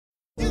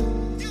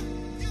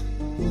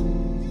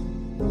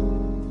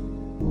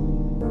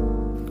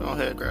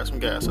ahead, grab some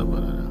gas up out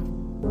of there.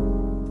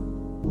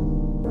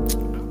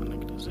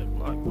 Nigga, the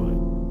Ziploc, boy.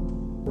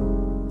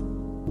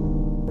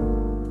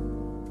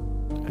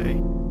 Hey.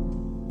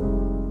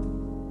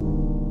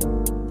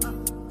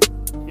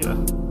 Yeah.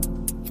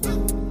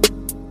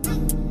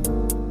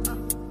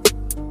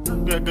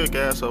 We got good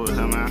gas over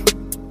here, man.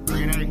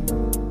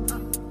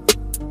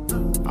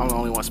 I'm the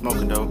only one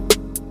smoking, though.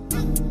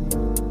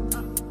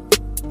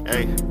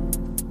 Hey.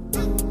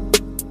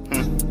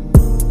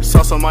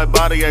 Sauce on my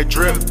body, I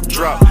drip,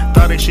 drop.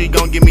 Thought that she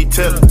gon' give me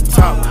tip,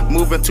 top.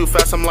 Moving too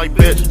fast, I'm like,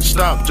 bitch,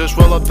 stop. Just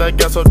roll up that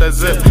gas, up that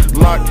zip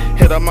lock.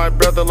 Hit up my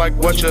brother like,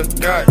 what you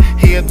got?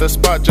 He at the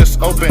spot,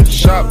 just open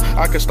shop.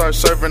 I can start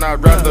serving,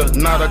 I'd rather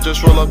not. I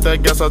just roll up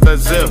that gas, up that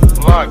zip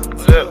lock.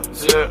 Zip,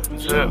 zip,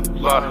 zip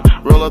lock.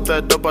 Roll up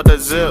that dope, out that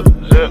zip,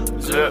 zip,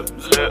 zip,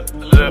 zip,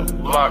 zip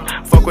lock.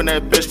 Fuck with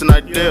that bitch, then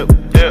I dip,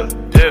 dip,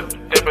 dip.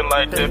 Dipping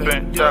like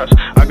dipping, Josh.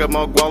 I got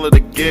more guala to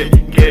get.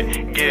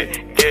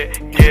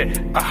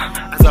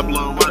 As I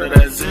blow out of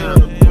that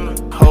zip.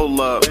 Hold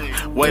up,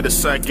 wait a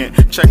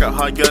second. Check out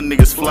how young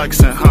niggas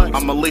flexing, huh?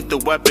 I'm a lethal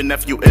weapon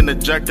if you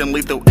interjecting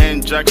lethal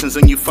injections,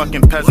 and you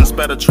fucking peasants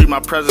better treat my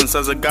presence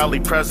as a godly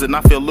present.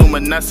 I feel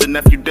luminescent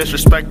if you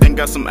disrespecting.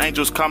 Got some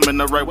angels coming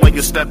the right way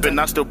you stepping.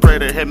 I still pray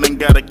to him and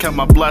gotta count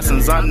my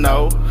blessings. I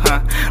know,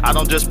 huh? I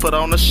don't just put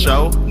on a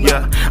show,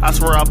 yeah. I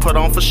swear I put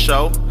on for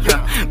show,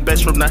 yeah.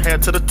 Bitch from the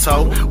head to the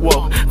toe,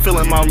 whoa.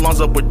 Filling my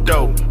lungs up with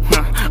dope,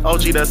 huh?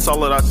 OG, that's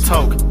all that I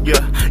talk,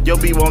 yeah. Yo,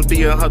 B won't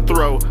be in her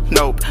throat,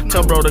 nope.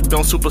 Tell bro to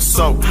don't super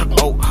soak,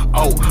 oh.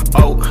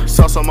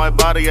 Sauce on my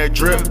body, I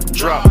drip,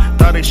 drop.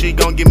 Thought that she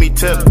gon' give me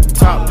tip,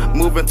 top.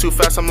 Moving too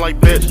fast, I'm like,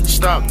 bitch,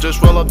 stop.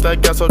 Just roll up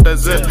that gas, up that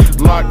zip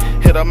lock.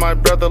 Hit up my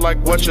brother like,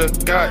 what you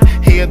got?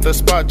 He at the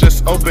spot,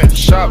 just open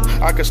shop.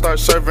 I can start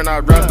serving,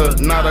 I'd rather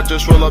not. I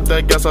just roll up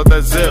that gas, up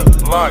that zip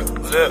lock.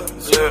 Zip,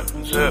 zip,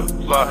 zip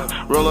lock.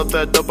 Roll up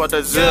that dope, out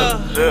that zip,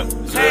 zip,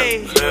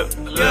 zip, zip,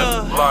 zip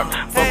lock.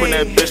 Fuck with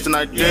that bitch, then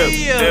I dip,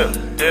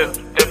 dip.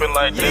 Dipping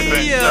like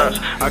dipping,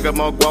 I got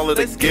more guala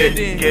to get.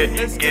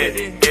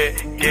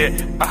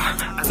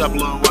 As I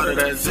blow out of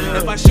that zip.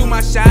 If I shoot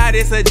my shot,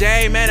 it's a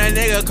J, man, a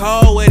nigga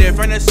cold with it,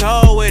 from the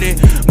soul with it.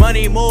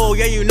 Money move,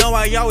 yeah, you know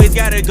I always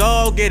gotta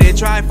go get it.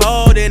 Try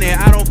folding it,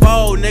 I don't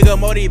fold, nigga.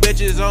 More these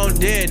bitches on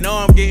dead, know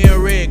I'm getting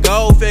rid.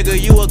 Gold figure,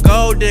 you a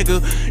gold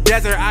digger.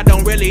 Desert, I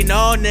don't really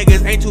know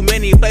niggas. Ain't too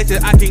many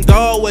places I can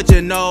go with,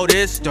 you know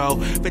this though.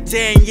 For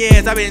 10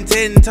 years, I've been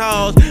 10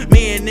 toes.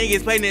 Me and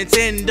niggas play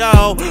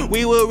Nintendo.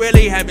 We were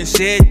really having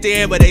shit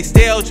then, but they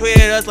still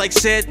treated us like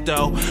shit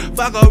though.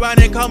 Fuck around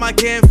and call my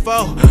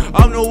kinfo.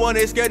 I'm the one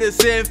that's scared to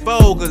send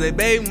for, cause they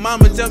baby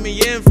mama tell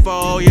me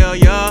info,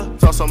 yeah.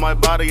 Sauce on my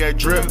body, I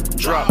drip,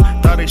 drop.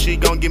 Thought that she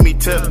gon' give me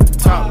tip,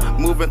 top.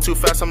 Moving too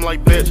fast, I'm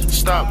like, bitch,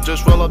 stop.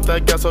 Just roll up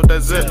that gas, up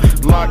that zip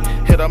lock.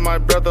 Hit up my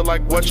brother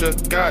like, what you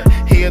got?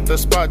 He at the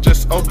spot,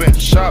 just open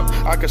shop.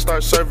 I can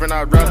start serving,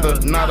 I'd rather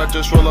not. I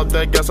just roll up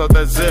that gas, up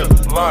that zip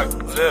lock.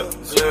 Zip,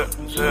 zip,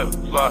 zip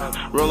lock.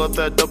 Roll up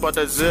that dope, out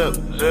that zip,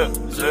 zip,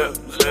 zip,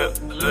 zip,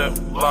 zip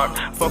lock.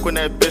 Fuck with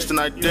that bitch, then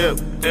I dip.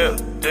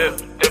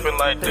 Dipping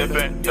like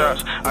dipping,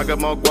 Josh. I got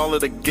more guala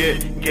to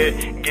get.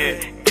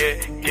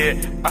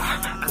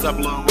 As I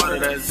blow out of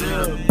that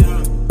zip.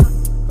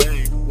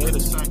 Hey, wait a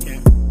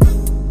second.